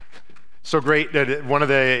So great that one of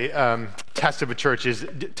the tests of a church is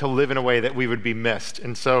to live in a way that we would be missed.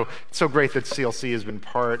 And so it's so great that CLC has been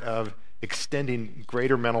part of extending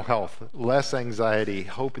greater mental health, less anxiety,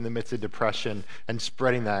 hope in the midst of depression, and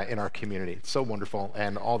spreading that in our community. It's so wonderful,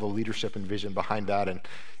 and all the leadership and vision behind that. And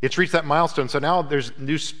it's reached that milestone. So now there's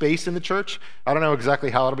new space in the church. I don't know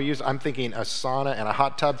exactly how it'll be used. I'm thinking a sauna and a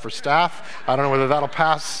hot tub for staff. I don't know whether that'll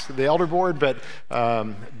pass the elder board, but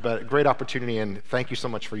great opportunity, and thank you so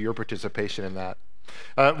much for your participation in that.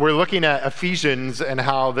 We're looking at Ephesians and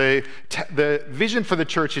how the vision for the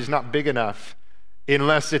church is not big enough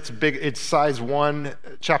unless it's big. It's size 1,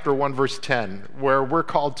 chapter 1, verse 10, where we're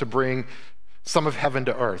called to bring some of heaven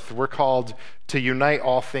to earth. We're called to unite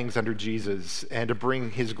all things under Jesus and to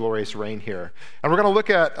bring his glorious reign here. And we're going to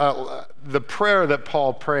look at the prayer that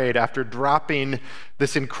Paul prayed after dropping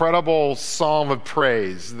this incredible psalm of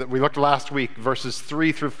praise that we looked last week. Verses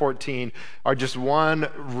 3 through 14 are just one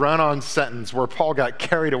run-on sentence where Paul got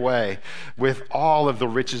carried away with all of the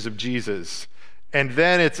riches of Jesus. And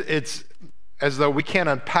then it's as though we can't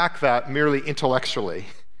unpack that merely intellectually,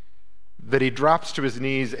 that he drops to his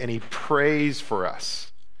knees and he prays for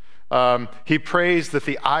us. He prays that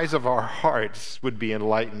the eyes of our hearts would be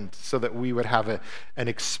enlightened so that we would have an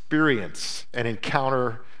experience, an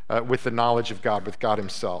encounter with the knowledge of God, with God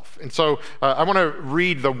himself. And so I want to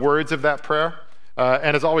read the words of that prayer.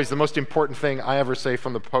 And as always, the most important thing I ever say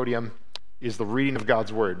from the podium is the reading of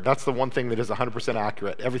God's word. That's the one thing that is 100%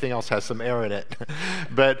 accurate. Everything else has some error in it.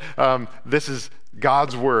 But this is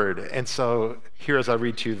God's word. And so here as I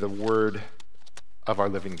read to you the word of our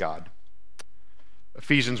living God.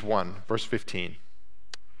 Ephesians 1, verse 15.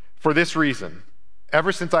 For this reason,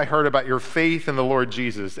 ever since I heard about your faith in the Lord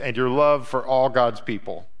Jesus and your love for all God's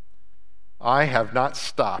people, I have not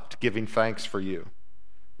stopped giving thanks for you,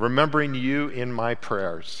 remembering you in my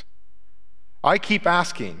prayers. I keep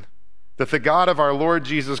asking that the God of our Lord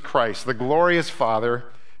Jesus Christ, the glorious Father,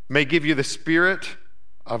 may give you the spirit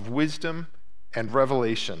of wisdom and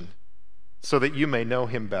revelation so that you may know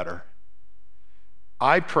him better.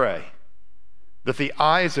 I pray that the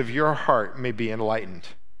eyes of your heart may be enlightened,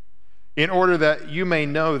 in order that you may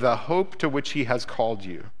know the hope to which he has called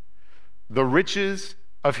you, the riches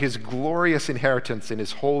of his glorious inheritance in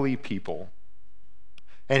his holy people,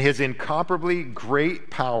 and his incomparably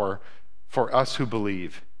great power for us who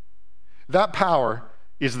believe. That power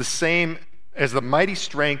is the same as the mighty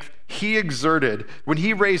strength he exerted when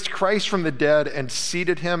he raised Christ from the dead and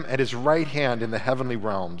seated him at his right hand in the heavenly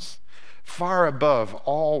realms, far above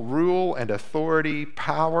all rule and authority,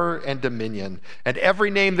 power and dominion, and every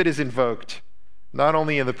name that is invoked, not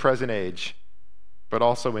only in the present age, but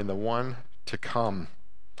also in the one to come.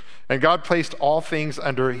 And God placed all things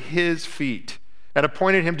under his feet and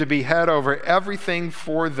appointed him to be head over everything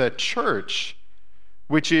for the church,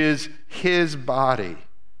 which is his body,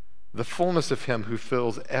 the fullness of him who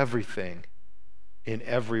fills everything in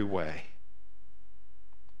every way.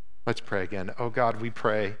 Let's pray again. Oh God, we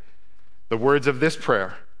pray the words of this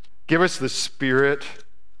prayer. Give us the spirit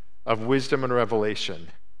of wisdom and revelation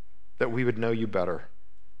that we would know you better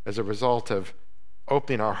as a result of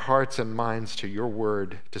opening our hearts and minds to your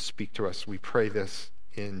word to speak to us. We pray this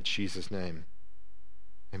in Jesus' name.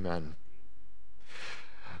 Amen.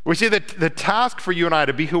 We see that the task for you and I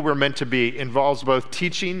to be who we're meant to be involves both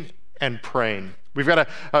teaching and praying. We've got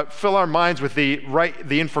to fill our minds with the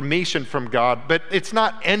information from God, but it's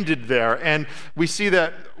not ended there. And we see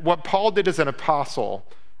that what Paul did as an apostle,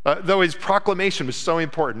 though his proclamation was so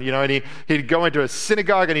important, and he'd go into a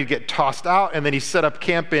synagogue and he'd get tossed out, and then he set up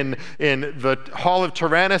camp in the hall of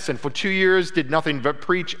Tyrannus, and for 2 years did nothing but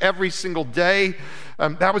preach every single day.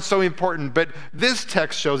 That was so important. But this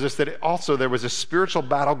text shows us that also there was a spiritual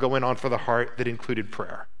battle going on for the heart that included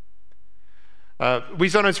prayer. We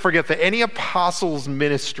sometimes forget that any apostle's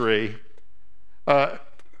ministry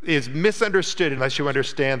is misunderstood unless you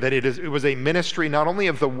understand that it was a ministry not only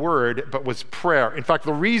of the word, but was prayer. In fact,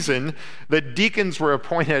 the reason that deacons were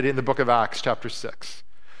appointed in the book of Acts, chapter 6,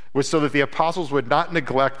 was so that the apostles would not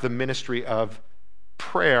neglect the ministry of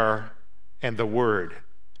prayer and the word.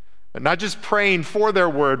 Not just praying for their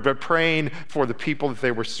word, but praying for the people that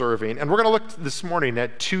they were serving. And we're going to look this morning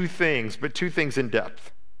at two things, but two things in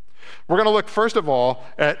depth. We're going to look, first of all,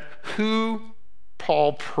 at who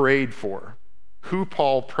Paul prayed for. Who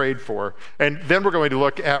Paul prayed for. And then we're going to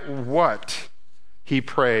look at what he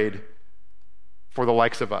prayed for the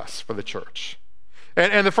likes of us, for the church.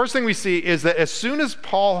 And the first thing we see is that as soon as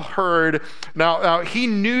Paul heard, now he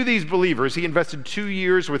knew these believers, he invested 2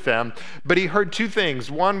 years with them, but he heard two things.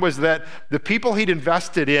 One was that the people he'd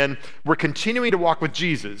invested in were continuing to walk with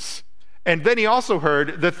Jesus, And then he also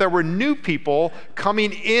heard that there were new people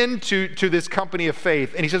coming into this company of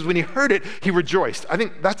faith. And he says when he heard it, he rejoiced. I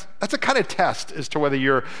think that's a kind of test as to whether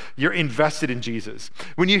you're invested in Jesus.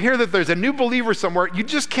 When you hear that there's a new believer somewhere, you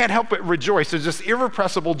just can't help but rejoice. There's this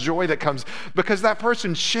irrepressible joy that comes because that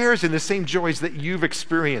person shares in the same joys that you've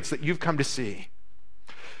experienced, that you've come to see.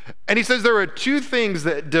 And he says there are two things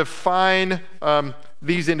that define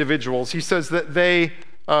these individuals. He says that they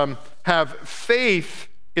have faith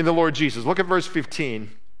in the Lord Jesus. Look at verse 15.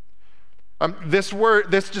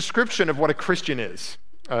 This description of what a Christian is.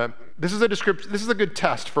 This is a good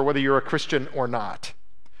test for whether you're a Christian or not.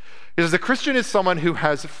 It says a Christian is someone who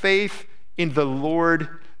has faith in the Lord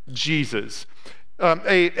Jesus.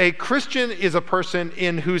 A Christian is a person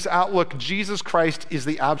in whose outlook Jesus Christ is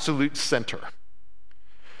the absolute center.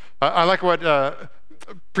 I like what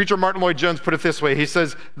preacher Martin Lloyd-Jones put it this way. He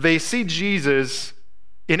says, they see Jesus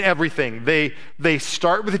in everything. They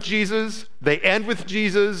start with Jesus, they end with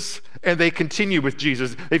Jesus, and they continue with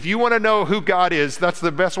Jesus. If you want to know who God is, that's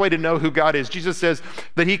the best way to know who God is. Jesus says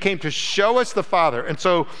that he came to show us the Father. And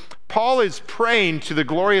so Paul is praying to the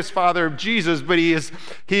glorious Father of Jesus, but he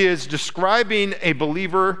is describing a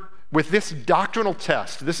believer with this doctrinal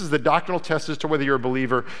test. This is the doctrinal test as to whether you're a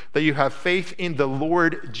believer, that you have faith in the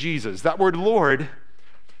Lord Jesus. That word Lord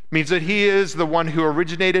means that he is the one who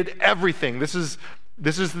originated everything. This is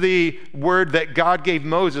the word that God gave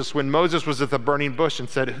Moses when Moses was at the burning bush and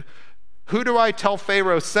said, who do I tell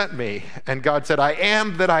Pharaoh sent me? And God said, I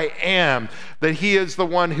am that I am, that he is the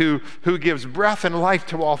one who gives breath and life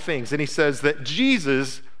to all things. And he says that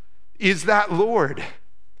Jesus is that Lord.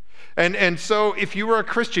 And so if you are a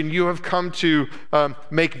Christian, you have come to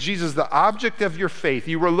make Jesus the object of your faith.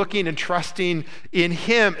 You are looking and trusting in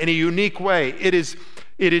him in a unique way. It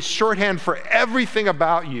is shorthand for everything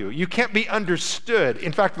about you. You can't be understood.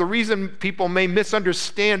 In fact, the reason people may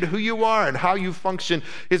misunderstand who you are and how you function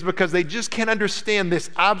is because they just can't understand this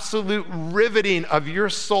absolute riveting of your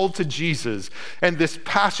soul to Jesus and this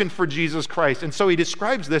passion for Jesus Christ. And so he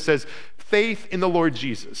describes this as faith in the Lord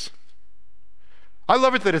Jesus. I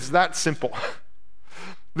love it that it's that simple.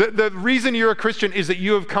 The reason you're a Christian is that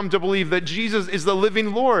you have come to believe that Jesus is the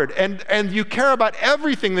living Lord, and you care about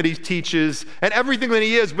everything that he teaches and everything that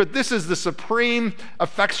he is, but this is the supreme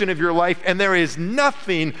affection of your life, and there is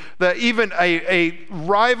nothing that even a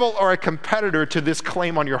rival or a competitor to this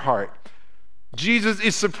claim on your heart. Jesus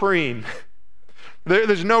is supreme.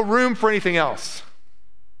 There's no room for anything else.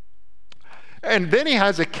 And then he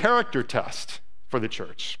has a character test for the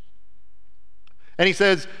church. And he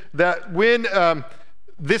says that when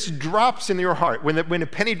this drops in your heart, when a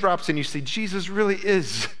penny drops and you see Jesus really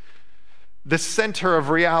is the center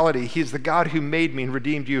of reality, he is the God who made me and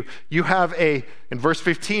redeemed you, you have in verse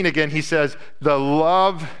 15 again, he says,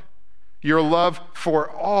 your love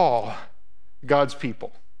for all God's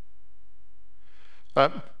people.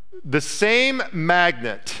 The same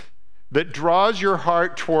magnet that draws your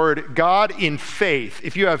heart toward God in faith,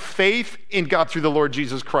 if you have faith in God through the Lord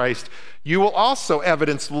Jesus Christ, you will also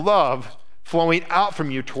evidence love flowing out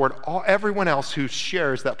from you toward everyone else who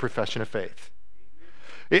shares that profession of faith.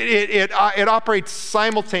 It operates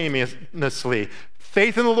simultaneously.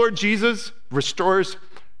 Faith in the Lord Jesus restores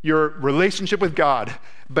your relationship with God,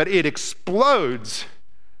 but it explodes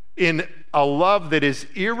in a love that is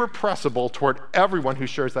irrepressible toward everyone who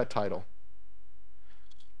shares that title.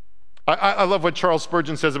 I love what Charles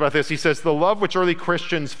Spurgeon says about this. He says, the love which early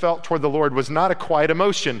Christians felt toward the Lord was not a quiet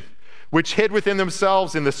emotion, which hid within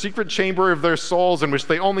themselves in the secret chamber of their souls, and which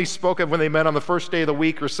they only spoke of when they met on the first day of the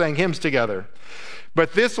week or sang hymns together.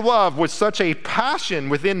 But this love was such a passion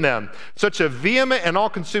within them, such a vehement and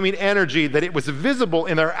all-consuming energy, that it was visible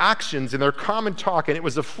in their actions, in their common talk, and it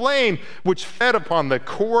was a flame which fed upon the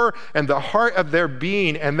core and the heart of their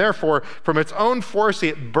being, and therefore, from its own force,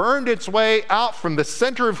 it burned its way out from the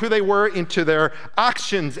center of who they were into their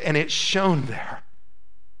actions, and it shone there.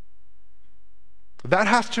 That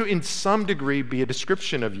has to, in some degree, be a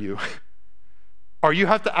description of you. Or you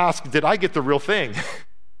have to ask, did I get the real thing?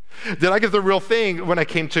 Did I get the real thing when I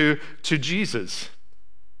came to Jesus?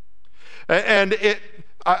 And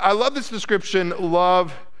I love this description,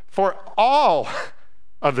 love for all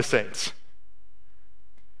of the saints.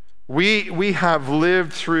 We have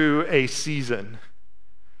lived through a season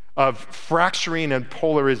of fracturing and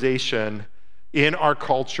polarization in our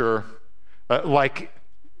culture like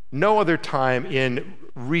no other time in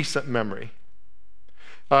recent memory.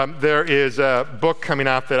 There is a book coming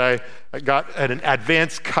out that I got an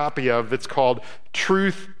advanced copy of that's called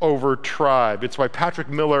Truth Over Tribe. It's by Patrick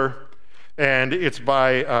Miller, and it's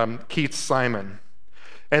by Keith Simon.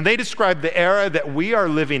 And they describe the era that we are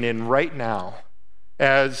living in right now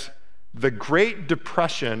as the Great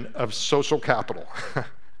Depression of social capital.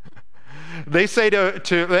 They say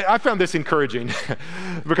I found this encouraging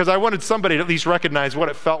because I wanted somebody to at least recognize what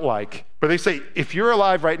it felt like. But they say, if you're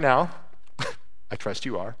alive right now, I trust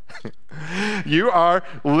you are, you are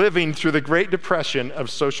living through the Great Depression of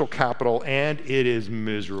social capital, and it is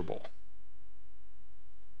miserable.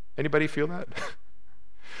 Anybody feel that?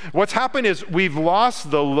 What's happened is we've lost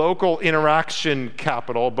the local interaction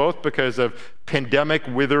capital, both because of pandemic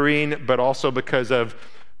withering, but also because of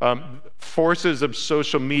forces of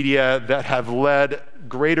social media that have led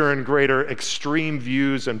greater and greater extreme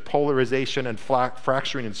views and polarization and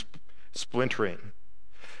fracturing and splintering.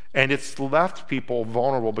 And it's left people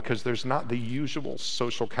vulnerable because there's not the usual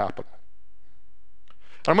social capital.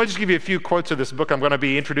 I'm going to just give you a few quotes of this book. I'm going to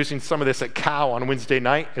be introducing some of this at Cal on Wednesday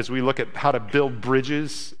night as we look at how to build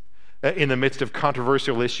bridges in the midst of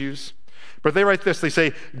controversial issues. But they write this, they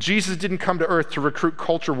say, Jesus didn't come to earth to recruit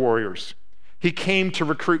culture warriors. He came to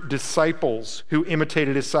recruit disciples who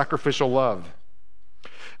imitated his sacrificial love.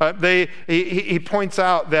 He points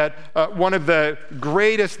out that one of the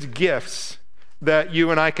greatest gifts that you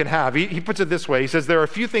and I can have, he puts it this way, he says, there are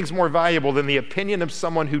few things more valuable than the opinion of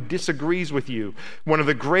someone who disagrees with you. One of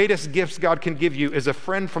the greatest gifts God can give you is a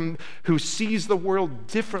friend who sees the world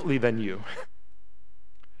differently than you.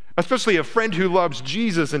 Especially a friend who loves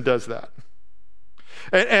Jesus and does that.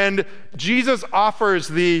 And Jesus offers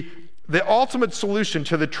the ultimate solution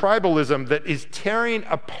to the tribalism that is tearing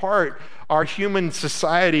apart our human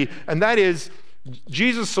society, and that is,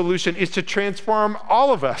 Jesus' solution is to transform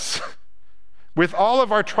all of us with all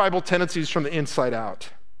of our tribal tendencies from the inside out.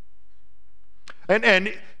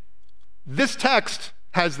 And this text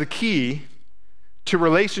has the key to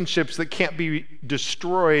relationships that can't be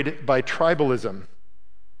destroyed by tribalism,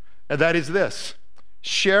 and that is this: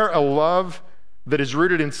 share a love that is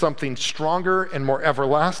rooted in something stronger and more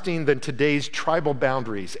everlasting than today's tribal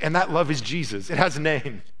boundaries. And that love is Jesus. It has a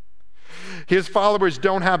name. His followers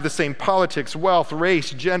don't have the same politics, wealth, race,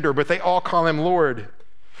 gender, but they all call him Lord.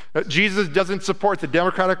 Jesus doesn't support the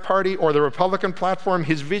Democratic Party or the Republican platform.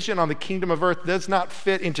 His vision on the kingdom of earth does not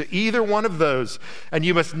fit into either one of those. And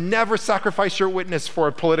you must never sacrifice your witness for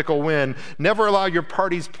a political win. Never allow your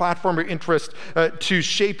party's platform or interest to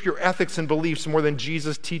shape your ethics and beliefs more than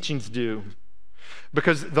Jesus' teachings do.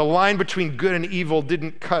 Because the line between good and evil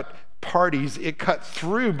didn't cut parties, it cut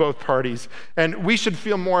through both parties. And we should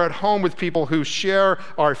feel more at home with people who share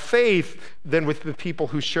our faith than with the people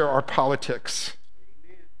who share our politics.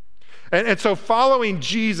 And so following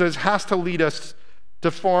Jesus has to lead us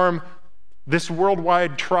to form this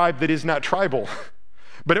worldwide tribe that is not tribal,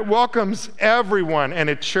 but it welcomes everyone and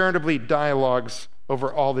it charitably dialogues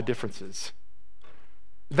over all the differences.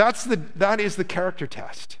 That is the character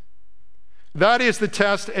test. That is the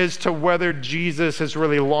test as to whether Jesus has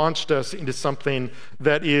really launched us into something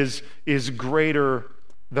that is greater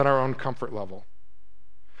than our own comfort level.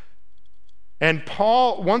 And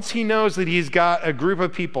Paul, once he knows that he's got a group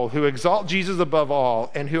of people who exalt Jesus above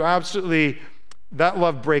all and who absolutely, that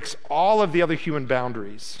love breaks all of the other human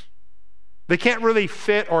boundaries. They can't really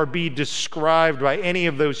fit or be described by any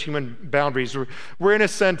of those human boundaries. We're in a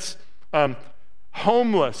sense,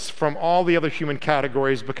 homeless from all the other human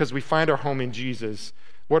categories because we find our home in Jesus.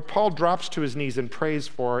 What Paul drops to his knees and prays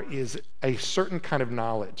for is a certain kind of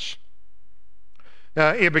knowledge.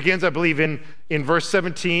 It begins, I believe, in verse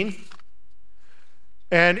 17.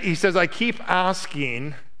 And he says, I keep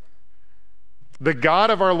asking the God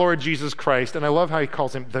of our Lord Jesus Christ, and I love how he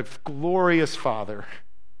calls him the glorious Father,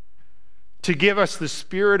 to give us the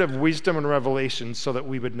spirit of wisdom and revelation so that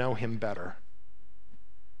we would know him better.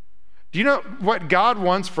 Do you know what God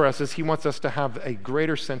wants for us is he wants us to have a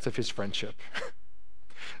greater sense of his friendship,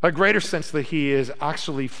 a greater sense that he is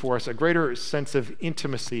actually for us, a greater sense of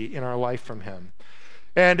intimacy in our life from him.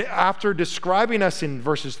 And after describing us in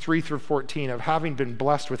verses 3 through 14 of having been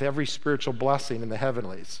blessed with every spiritual blessing in the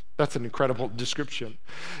heavenlies, that's an incredible description.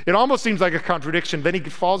 It almost seems like a contradiction. Then he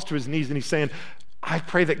falls to his knees and he's saying, I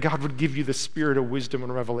pray that God would give you the spirit of wisdom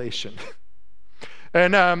and revelation.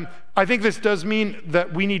 And I think this does mean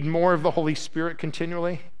that we need more of the Holy Spirit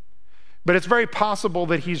continually. But it's very possible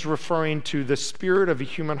that he's referring to the spirit of a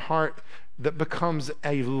human heart that becomes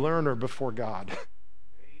a learner before God.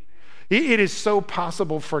 It is so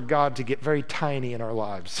possible for God to get very tiny in our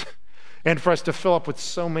lives and for us to fill up with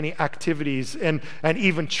so many activities and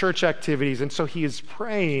even church activities. And so he is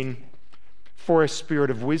praying for a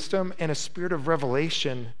spirit of wisdom and a spirit of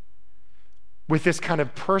revelation with this kind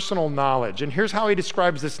of personal knowledge. And here's how he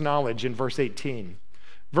describes this knowledge in verse 18.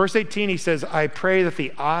 Verse 18, he says, I pray that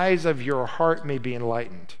the eyes of your heart may be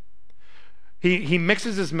enlightened. He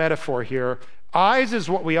mixes his metaphor here. eyes is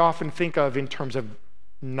what we often think of in terms of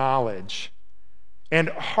knowledge, and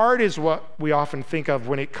heart is what we often think of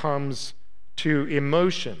when it comes to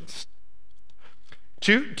emotions.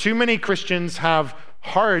 Too many Christians have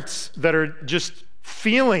hearts that are just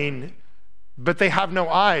feeling, but they have no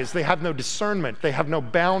eyes, they have no discernment, they have no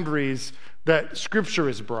boundaries that Scripture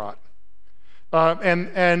has brought.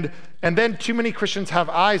 And then too many Christians have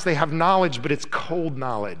eyes, they have knowledge, but it's cold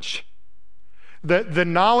knowledge. The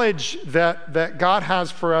knowledge that God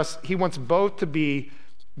has for us, he wants both to be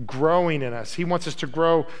growing in us. He wants us to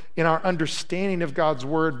grow in our understanding of God's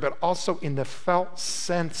word, but also in the felt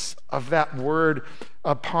sense of that word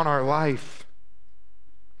upon our life.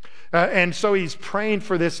 And so he's praying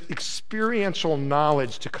for this experiential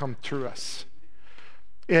knowledge to come through us.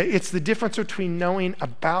 It's the difference between knowing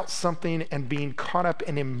about something and being caught up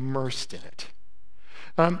and immersed in it.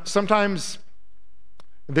 Sometimes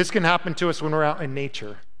this can happen to us when we're out in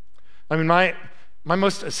nature. I mean, my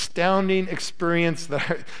most astounding experience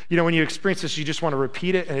that, when you experience this, you just want to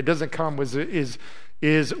repeat it and it doesn't come, is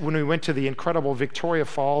when we went to the incredible Victoria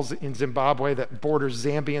Falls in Zimbabwe that borders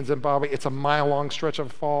Zambia and Zimbabwe. It's a mile-long stretch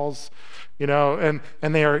of falls, and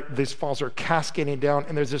these falls are cascading down.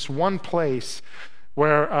 And there's this one place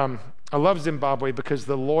where I love Zimbabwe because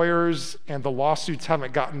the lawyers and the lawsuits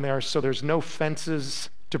haven't gotten there, so there's no fences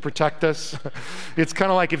to protect us. It's kind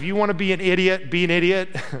of like if you want to be an idiot, be an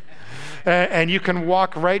idiot. And you can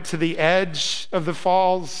walk right to the edge of the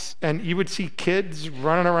falls and you would see kids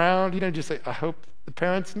running around, just like, I hope the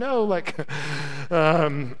parents know,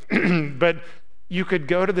 but you could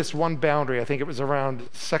go to this one boundary, I think it was around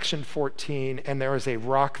section 14, and there is a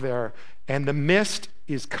rock there, and the mist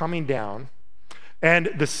is coming down,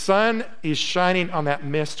 and the sun is shining on that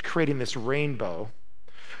mist, creating this rainbow,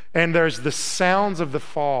 and there's the sounds of the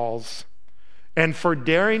falls. And for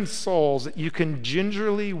daring souls, you can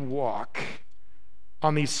gingerly walk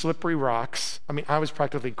on these slippery rocks. I mean, I was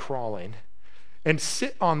practically crawling, and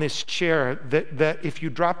sit on this chair that if you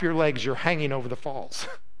drop your legs, you're hanging over the falls.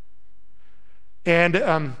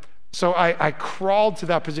 And so I crawled to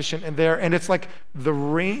that position and it's like the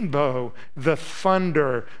rainbow, the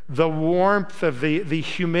thunder, the warmth of the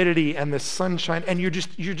humidity and the sunshine, and you're just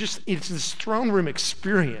it's this throne room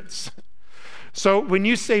experience. So when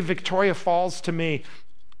you say Victoria Falls to me,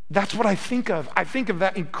 that's what I think of. I think of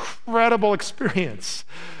that incredible experience.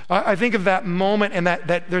 I think of that moment and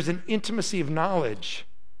that there's an intimacy of knowledge.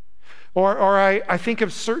 Or I think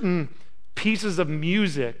of certain pieces of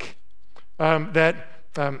music that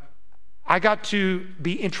I got to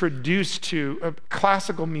be introduced to.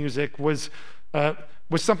 Classical music was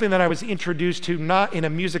something that I was introduced to not in a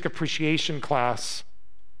music appreciation class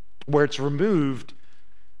where it's removed,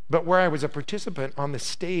 but where I was a participant on the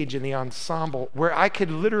stage in the ensemble, where I could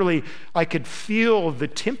feel the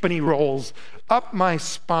timpani rolls up my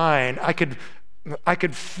spine. I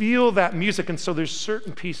could feel that music. And so there's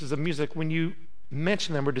certain pieces of music, when you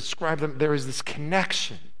mention them or describe them, there is this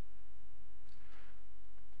connection.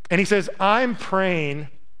 And he says, I'm praying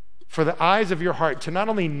for the eyes of your heart to not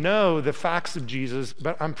only know the facts of Jesus,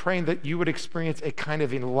 but I'm praying that you would experience a kind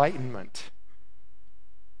of enlightenment.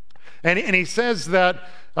 And he says that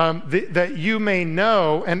that you may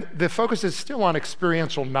know, and the focus is still on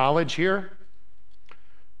experiential knowledge here.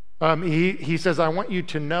 He says, I want you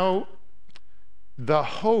to know the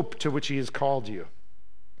hope to which he has called you.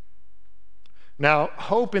 Now,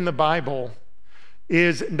 hope in the Bible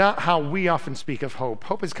is not how we often speak of hope.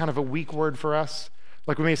 Hope is kind of a weak word for us.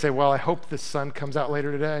 Like we may say, well, I hope the sun comes out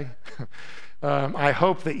later today. I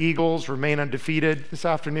hope the Eagles remain undefeated this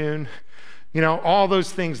afternoon. All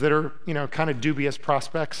those things that are, kind of dubious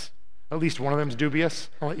prospects. At least one of them is dubious.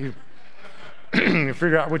 I'll let you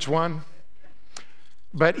figure out which one.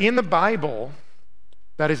 But in the Bible,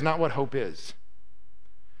 that is not what hope is.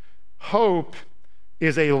 Hope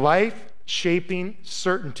is a life-shaping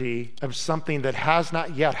certainty of something that has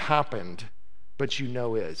not yet happened, but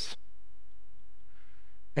is.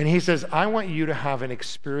 And he says, I want you to have an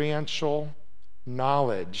experiential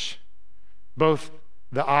knowledge. Both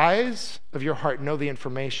the eyes of your heart know the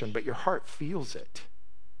information, but your heart feels it.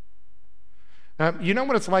 You know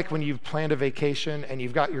what it's like when you've planned a vacation and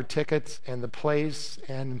you've got your tickets and the place,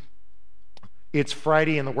 and it's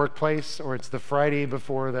Friday in the workplace, or it's the Friday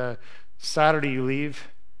before the Saturday you leave.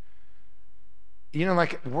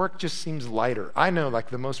 Work just seems lighter. I know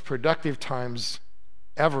the most productive times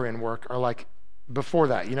ever in work are before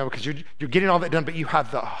that, because you're getting all that done, but you have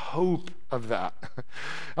the hope of that.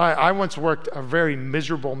 I once worked a very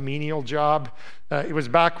miserable menial job. It was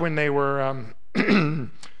back when they were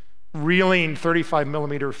reeling 35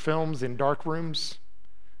 millimeter films in dark rooms,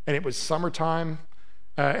 and it was summertime,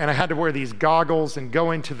 and I had to wear these goggles and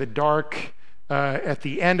go into the dark at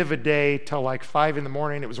the end of a day till like 5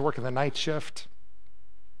 a.m. It was working the night shift.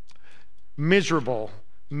 Miserable.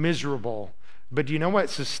 But do you know what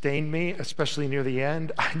sustained me, especially near the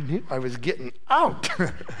end? I knew I was getting out.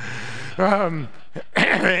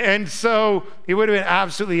 And so it would have been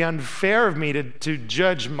absolutely unfair of me to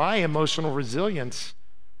judge my emotional resilience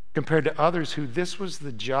compared to others who this was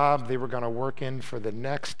the job they were going to work in for the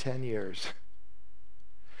next 10 years.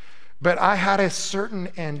 But I had a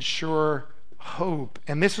certain and sure hope.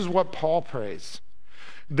 And this is what Paul prays.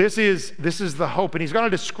 This is the hope. And he's going to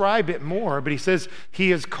describe it more, but he says,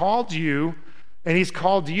 he has called you, and he's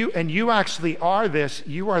called you, and you actually are this.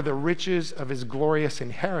 You are the riches of his glorious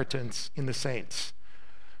inheritance in the saints.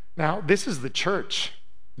 Now, this is the church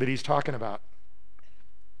that he's talking about.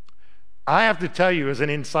 I have to tell you, as an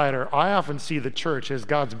insider, I often see the church as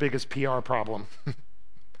God's biggest PR problem.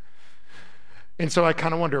 And so I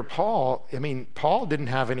kind of wonder, Paul didn't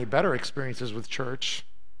have any better experiences with church.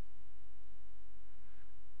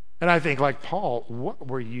 And I think, like, Paul, what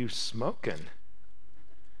were you smoking?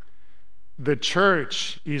 The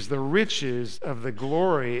church is the riches of the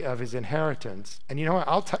glory of his inheritance. And you know what?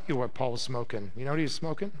 I'll tell you what Paul was smoking. You know what he was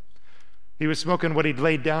smoking? He was smoking what he'd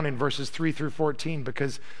laid down in verses 3 through 14,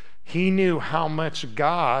 because he knew how much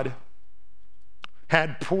God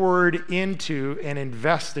had poured into and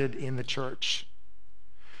invested in the church.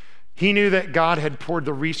 He knew that God had poured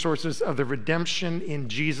the resources of the redemption in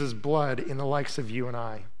Jesus' blood in the likes of you and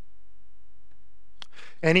I.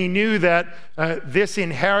 And he knew that this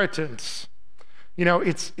inheritance,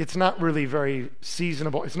 it's not really very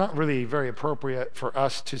seasonable. It's not really very appropriate for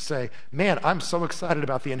us to say, man, I'm so excited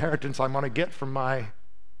about the inheritance I'm going to get from my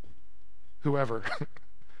whoever,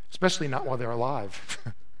 especially not while they're alive.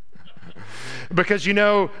 Because,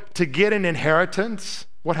 to get an inheritance,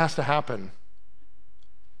 what has to happen?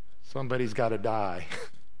 Somebody's got to die.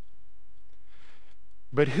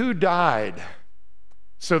 But who died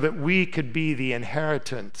so that we could be the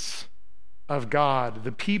inheritance of God,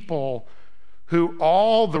 the people who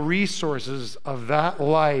all the resources of that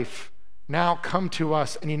life now come to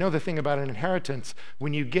us? And the thing about an inheritance,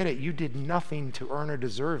 when you get it, you did nothing to earn or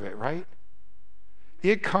deserve it, right?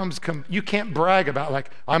 It comes, you can't brag about, like,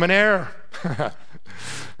 I'm an heir,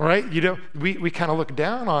 right? We kind of look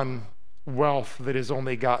down on wealth that is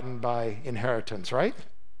only gotten by inheritance, right?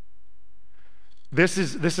 This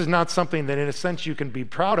is not something that in a sense you can be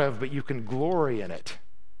proud of, but you can glory in it.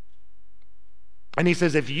 And he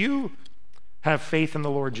says, if you have faith in the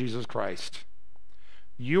Lord Jesus Christ,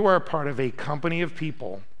 you are part of a company of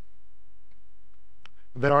people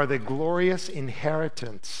that are the glorious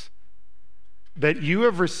inheritance that you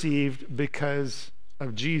have received because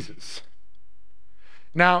of Jesus.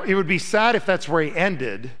 Now, it would be sad if that's where he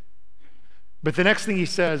ended, but the next thing he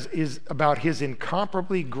says is about his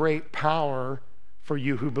incomparably great power for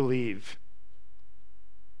you who believe.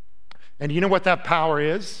 And you know what that power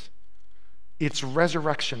is? It's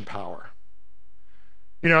resurrection power.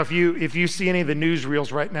 If you see any of the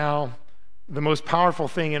newsreels right now, the most powerful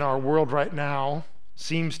thing in our world right now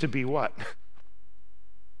seems to be what?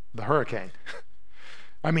 The hurricane.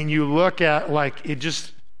 You look at, like, it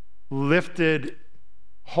just lifted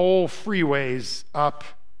whole freeways up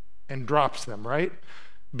and drops them, right?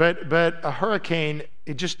 But a hurricane,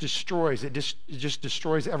 it just destroys. It just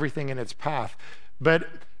destroys everything in its path. But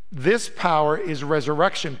this power is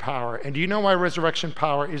resurrection power. And do you know why resurrection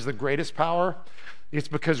power is the greatest power? It's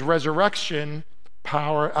because resurrection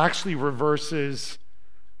power actually reverses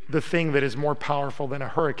the thing that is more powerful than a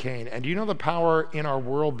hurricane. And do you know the power in our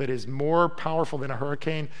world that is more powerful than a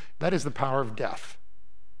hurricane? That is the power of death.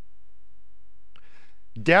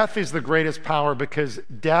 Death is the greatest power because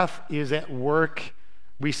death is at work.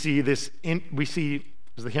 We see, as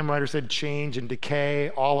the hymn writer said, change and decay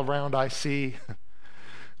all around I see.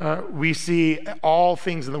 We see all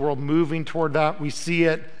things in the world moving toward that. We see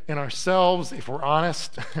it in ourselves, if we're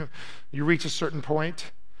honest. You reach a certain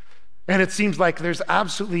point, and it seems like there's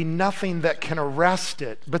absolutely nothing that can arrest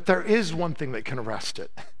it, but there is one thing that can arrest it.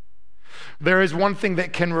 There is one thing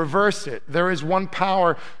that can reverse it. There is one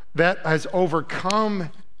power that has overcome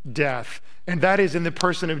death, and that is in the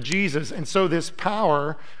person of Jesus. And so this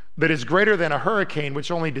power that is greater than a hurricane, which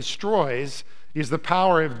only destroys, is the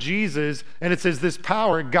power of Jesus. And it says this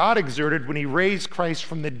power God exerted when he raised Christ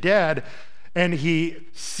from the dead and he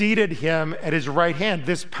seated him at his right hand.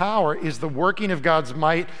 This power is the working of God's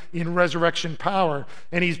might in resurrection power.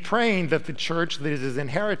 And he's praying that the church that is his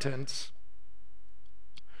inheritance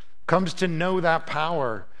comes to know that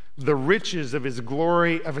power, the riches of his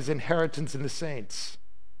glory, of his inheritance in the saints.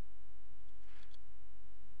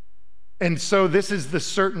 And so this is the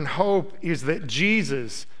certain hope, is that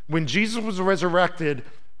Jesus, when Jesus was resurrected,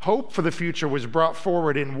 hope for the future was brought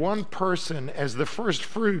forward in one person as the first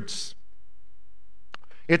fruits.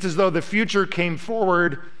 It's as though the future came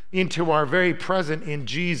forward into our very present in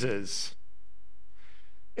Jesus.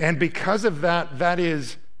 And because of that, that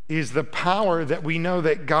is the power that we know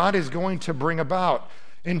that God is going to bring about.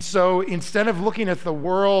 And so instead of looking at the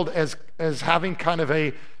world as having kind of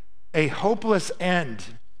a hopeless end,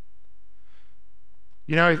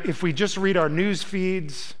 you know, if we just read our news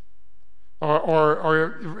feeds,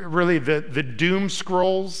 or really the doom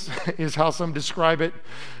scrolls is how some describe it,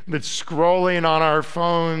 that's scrolling on our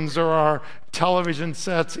phones or our television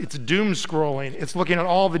sets, it's doom scrolling. It's looking at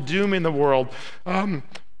all the doom in the world.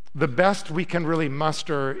 The best we can really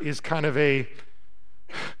muster is kind of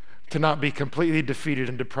to not be completely defeated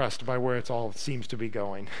and depressed by where it all seems to be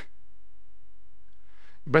going.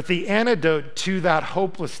 But the antidote to that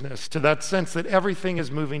hopelessness, to that sense that everything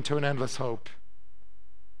is moving to an endless hope,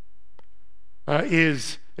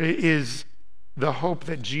 is the hope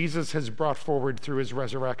that Jesus has brought forward through his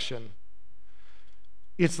resurrection.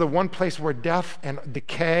 It's the one place where death and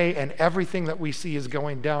decay and everything that we see is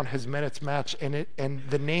going down has met its match, and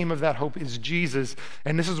the name of that hope is Jesus.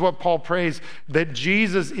 And this is what Paul prays, that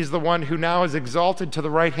Jesus is the one who now is exalted to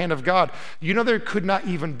the right hand of God. You know, there could not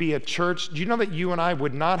even be a church. Do you know that you and I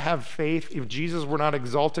would not have faith if Jesus were not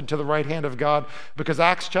exalted to the right hand of God? Because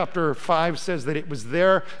Acts chapter 5 says that it was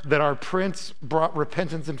there that our Prince brought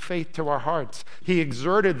repentance and faith to our hearts. He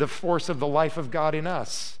exerted the force of the life of God in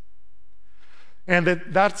us. And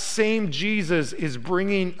that same Jesus is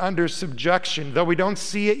bringing under subjection, though we don't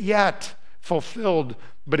see it yet fulfilled,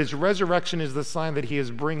 but his resurrection is the sign that he is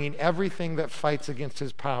bringing everything that fights against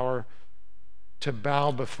his power to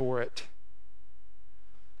bow before it.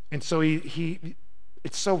 And so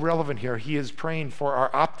it's so relevant here. He is praying for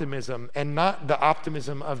our optimism, and not the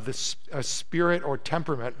optimism of the spirit or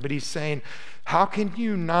temperament, but he's saying, how can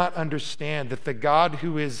you not understand that the God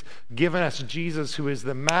who has given us Jesus, who is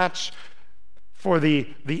the match for the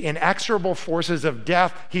inexorable forces of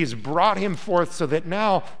death, he's brought him forth so that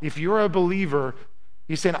now, if you're a believer,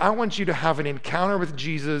 he's saying, I want you to have an encounter with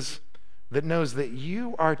Jesus that knows that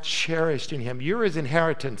you are cherished in him. You're his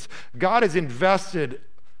inheritance. God has invested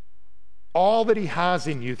all that he has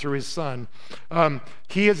in you through his Son.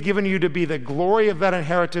 He has given you to be the glory of that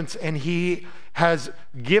inheritance, and he has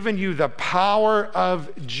given you the power of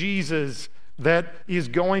Jesus that is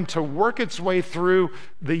going to work its way through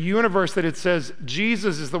the universe, that it says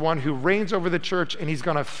Jesus is the one who reigns over the church, and he's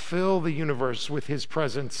going to fill the universe with his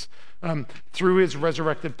presence through his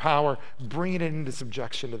resurrected power, bringing it into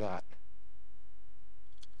subjection to that.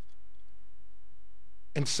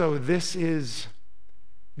 And so this is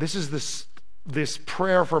this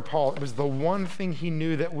prayer for Paul. It was the one thing he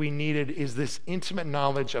knew that we needed, is this intimate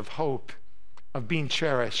knowledge of hope, of being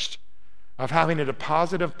cherished, of having a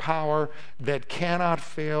deposit of power that cannot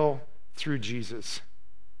fail through Jesus.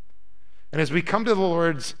 And as we come to the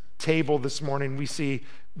Lord's table this morning, we see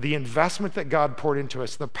the investment that God poured into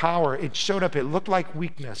us, the power. It showed up, it looked like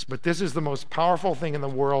weakness, but this is the most powerful thing in the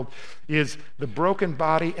world, is the broken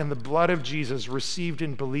body and the blood of Jesus received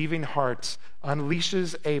in believing hearts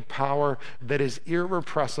unleashes a power that is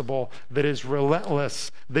irrepressible, that is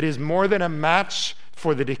relentless, that is more than a match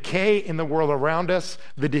for the decay in the world around us,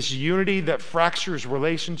 the disunity that fractures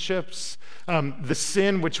relationships, the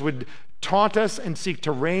sin which would taunt us and seek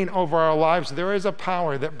to reign over our lives. There is a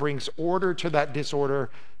power that brings order to that disorder.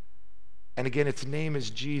 And again, its name is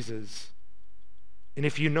Jesus. And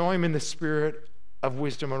if you know him in the spirit of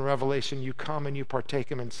wisdom and revelation, you come and you partake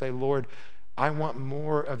him and say, Lord, I want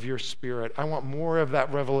more of your spirit. I want more of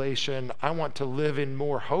that revelation. I want to live in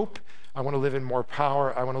more hope. I want to live in more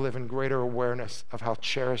power. I want to live in greater awareness of how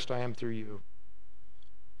cherished I am through you.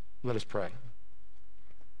 Let us pray.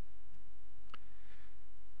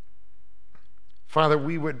 Father,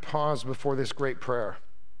 we would pause before this great prayer.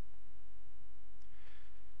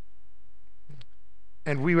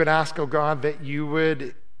 And we would ask, oh God, that you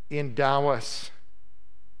would endow us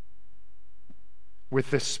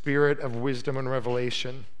with the spirit of wisdom and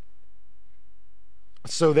revelation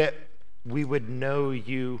so that we would know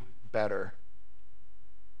you better.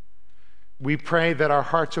 We pray that our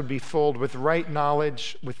hearts would be filled with right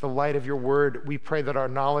knowledge, with the light of your word. We pray that our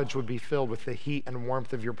knowledge would be filled with the heat and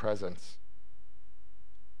warmth of your presence.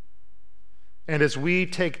 And as we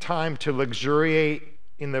take time to luxuriate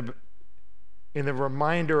in the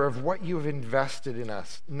reminder of what you have invested in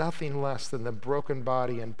us, nothing less than the broken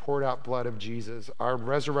body and poured out blood of Jesus, our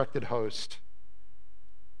resurrected host,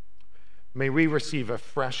 may we receive a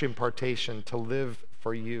fresh impartation to live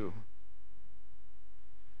for you.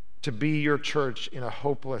 to be your church in a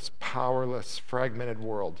hopeless, powerless, fragmented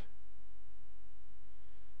world.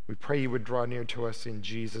 We pray you would draw near to us in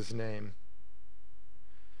Jesus' name.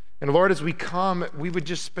 And Lord, as we come, we would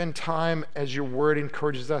just spend time as your word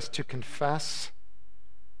encourages us to confess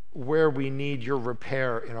where we need your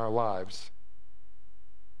repair in our lives.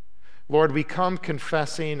 Lord, we come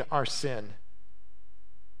confessing our sin.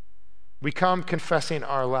 We come confessing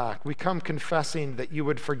our lack. We come confessing that you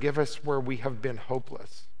would forgive us where we have been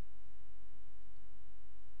hopeless.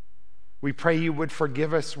 We pray you would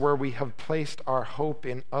forgive us where we have placed our hope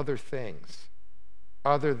in other things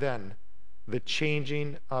other than the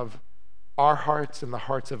changing of our hearts and the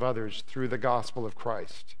hearts of others through the gospel of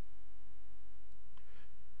Christ.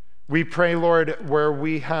 We pray, Lord, where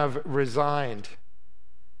we have resigned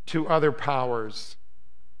to other powers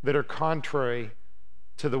that are contrary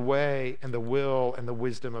to the way and the will and the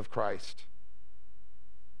wisdom of Christ.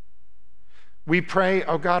 We pray,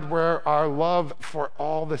 oh God, where our love for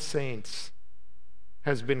all the saints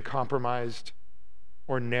has been compromised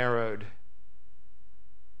or narrowed.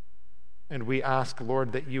 And we ask,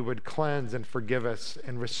 Lord, that you would cleanse and forgive us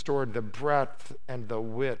and restore the breadth and the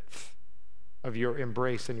width of your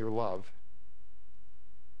embrace and your love.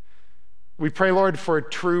 We pray, Lord, for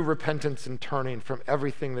true repentance and turning from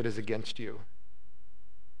everything that is against you.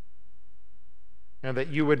 And that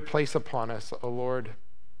you would place upon us, O Lord,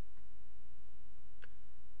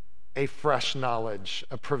 a fresh knowledge,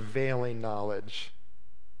 a prevailing knowledge,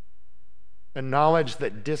 a knowledge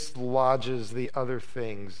that dislodges the other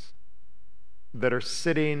things that are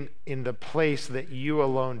sitting in the place that you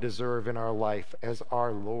alone deserve in our life as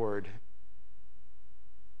our Lord,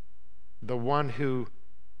 the one who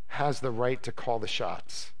has the right to call the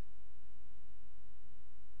shots.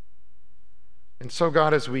 And so,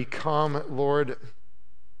 God, as we come, Lord,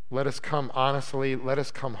 let us come honestly, let us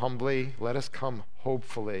come humbly, let us come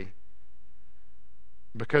hopefully,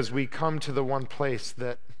 because we come to the one place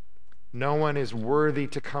that no one is worthy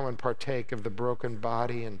to come and partake of the broken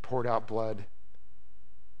body and poured out blood.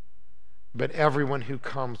 But everyone who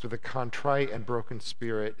comes with a contrite and broken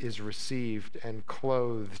spirit is received and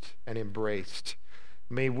clothed and embraced.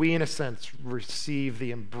 May we, in a sense, receive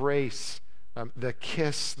the embrace, the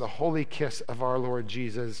kiss, the holy kiss of our Lord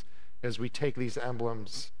Jesus as we take these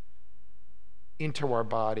emblems into our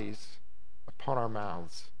bodies, upon our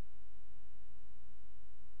mouths.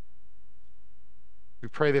 We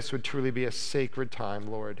pray this would truly be a sacred time,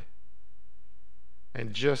 Lord.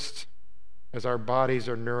 And just as our bodies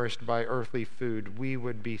are nourished by earthly food, we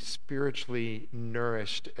would be spiritually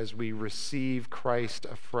nourished as we receive Christ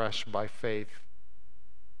afresh by faith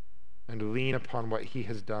and lean upon what he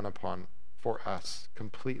has done for us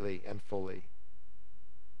completely and fully.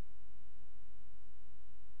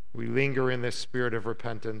 We linger in this spirit of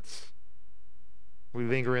repentance. We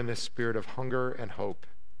linger in this spirit of hunger and hope.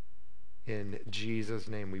 In Jesus'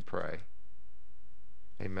 name we pray.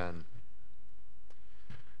 Amen.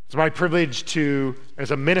 It's my privilege to,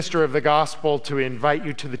 as a minister of the gospel, to invite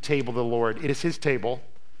you to the table of the Lord. It is his table.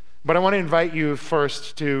 But I want to invite you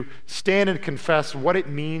first to stand and confess what it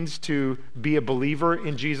means to be a believer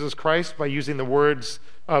in Jesus Christ by using the words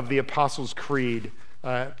of the Apostles' Creed.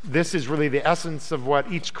 This is really the essence of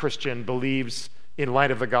what each Christian believes in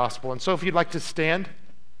light of the gospel. And so if you'd like to stand,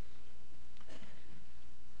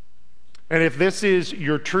 and if this is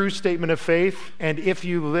your true statement of faith, and if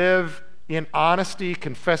you live in honesty,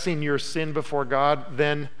 confessing your sin before God,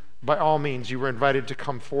 then by all means you were invited to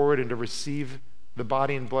come forward and to receive the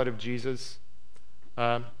body and blood of Jesus.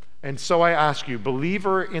 And so I ask you,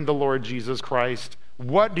 believer in the Lord Jesus Christ,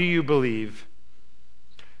 what do you believe?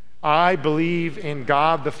 I believe in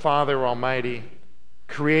God the Father Almighty,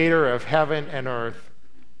 creator of heaven and earth,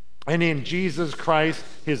 and in Jesus Christ,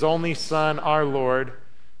 his only Son, our Lord,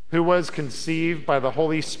 who was conceived by the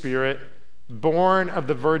Holy Spirit, born of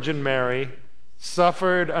the Virgin Mary,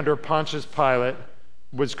 suffered under Pontius Pilate,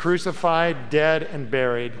 was crucified, dead, and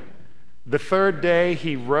buried. The third day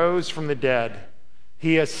he rose from the dead.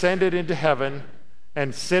 He ascended into heaven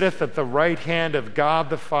and sitteth at the right hand of God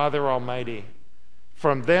the Father Almighty.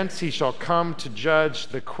 From thence he shall come to judge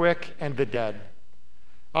the quick and the dead.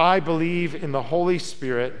 I believe in the Holy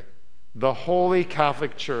Spirit, the holy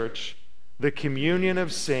Catholic Church, the communion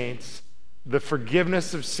of saints, the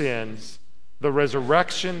forgiveness of sins, the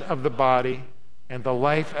resurrection of the body, and the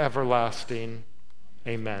life everlasting.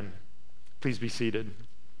 Amen. Please be seated.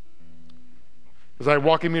 As I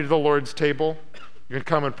welcome you to the Lord's table, you can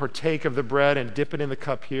come and partake of the bread and dip it in the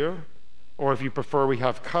cup here. Or if you prefer, we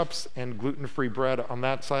have cups and gluten-free bread on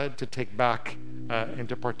that side to take back and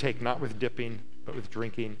to partake, not with dipping, but with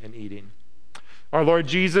drinking and eating. Our Lord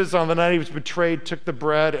Jesus, on the night he was betrayed, took the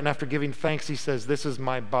bread, and after giving thanks, he says, "This is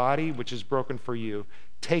my body, which is broken for you.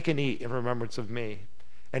 Take and eat in remembrance of me."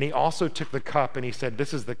 And he also took the cup, and he said,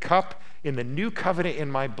 "This is the cup in the new covenant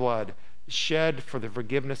in my blood, shed for the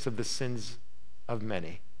forgiveness of the sins of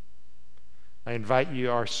many." I invite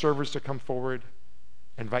you, our servers, to come forward.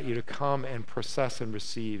 I invite you to come and process and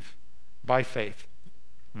receive, by faith,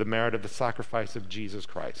 the merit of the sacrifice of Jesus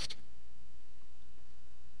Christ.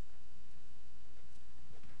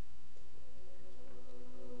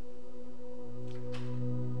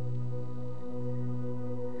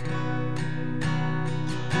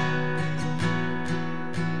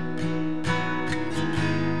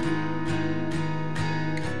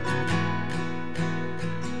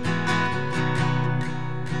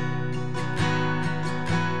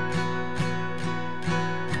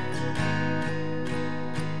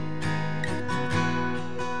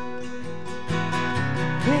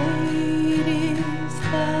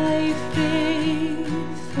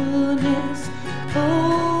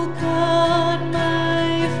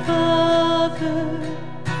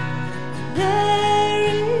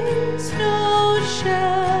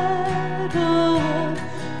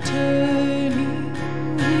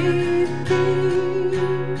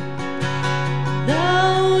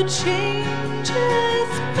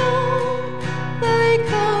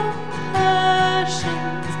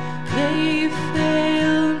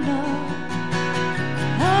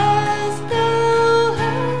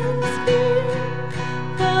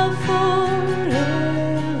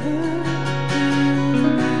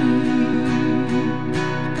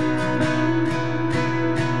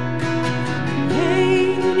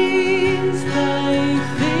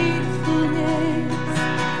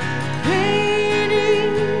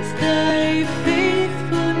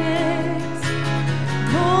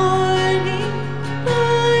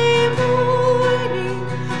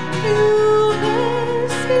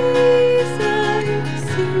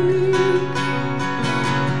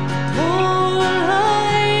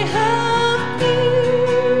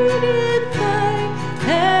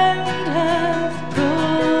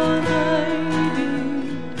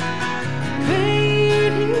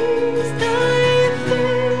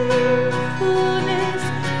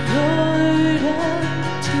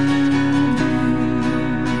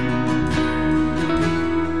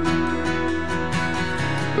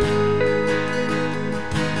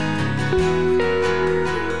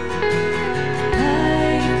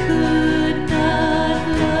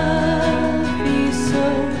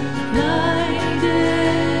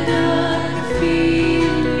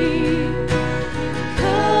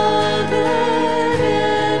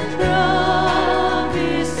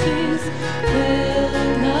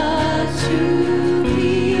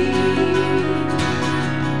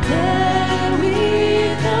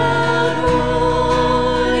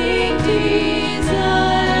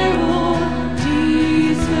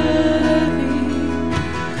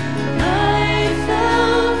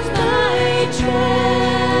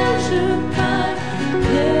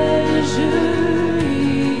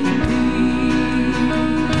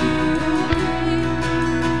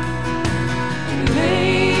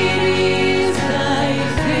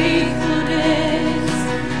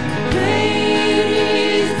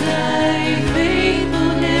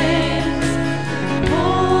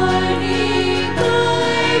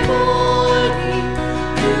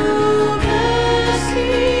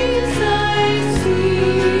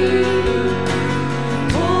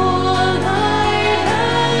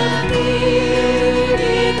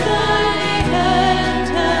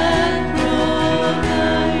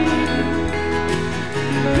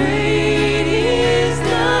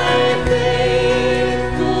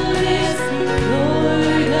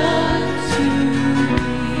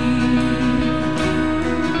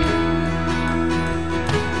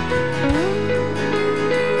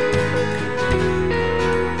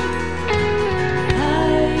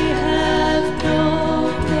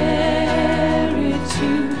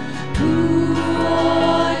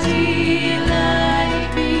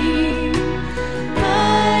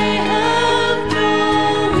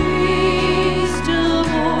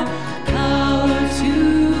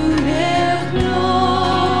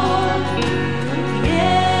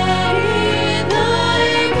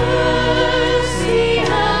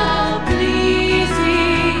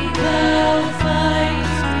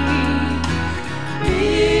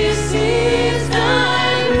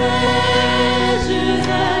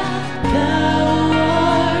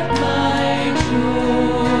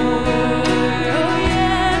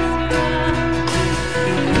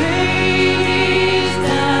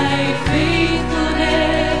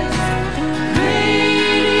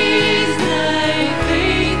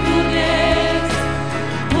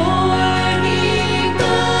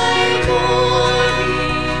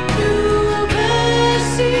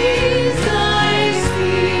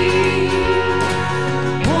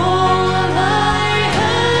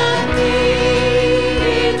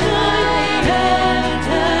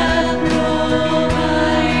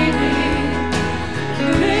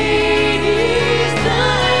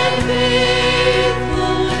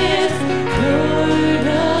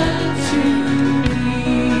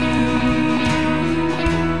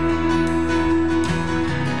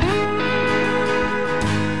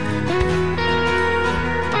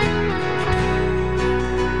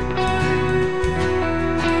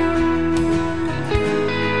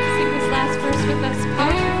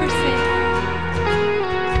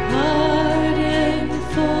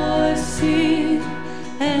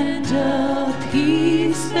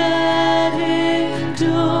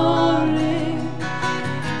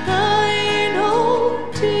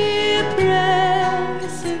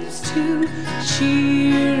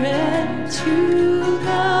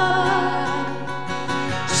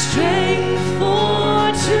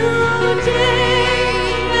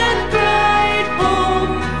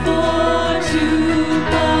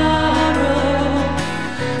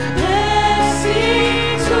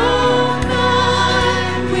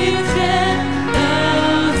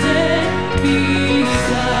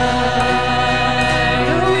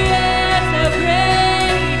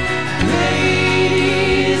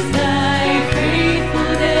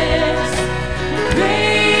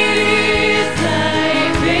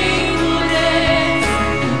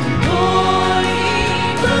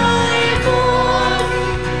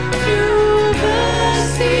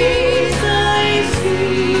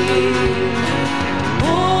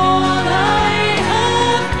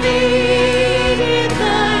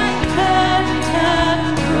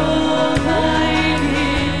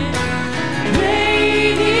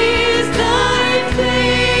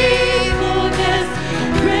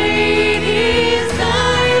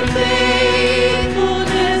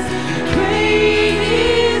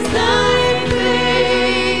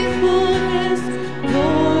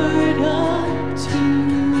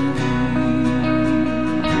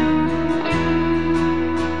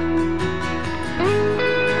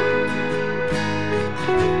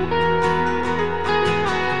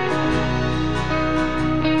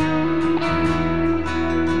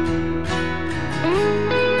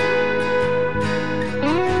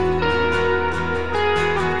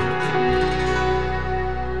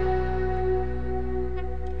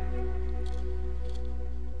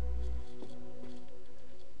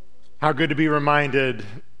 How good to be reminded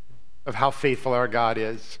of how faithful our God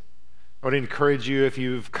is. I would encourage you, if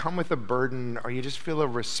you've come with a burden or you just feel a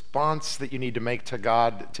response that you need to make to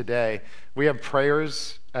God today, we have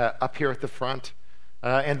prayers up here at the front,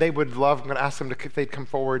 and they would love, I'm going to ask them if they'd come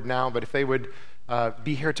forward now, but if they would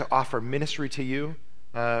be here to offer ministry to you,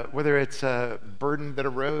 whether it's a burden that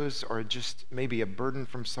arose or just maybe a burden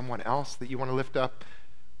from someone else that you want to lift up,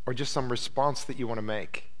 or just some response that you want to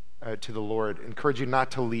make to the Lord. I encourage you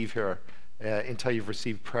not to leave here until you've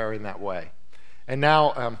received prayer in that way. And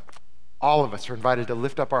now, all of us are invited to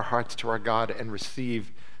lift up our hearts to our God and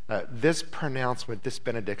receive this pronouncement, this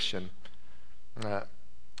benediction.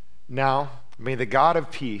 Now, may the God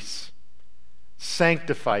of peace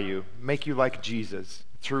sanctify you, make you like Jesus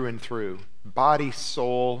through and through, body,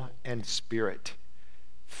 soul, and spirit.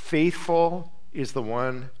 Faithful is the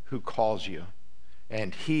one who calls you,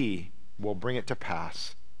 and he will bring it to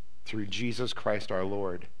pass through Jesus Christ our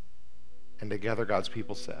Lord. And together God's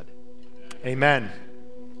people said, Amen.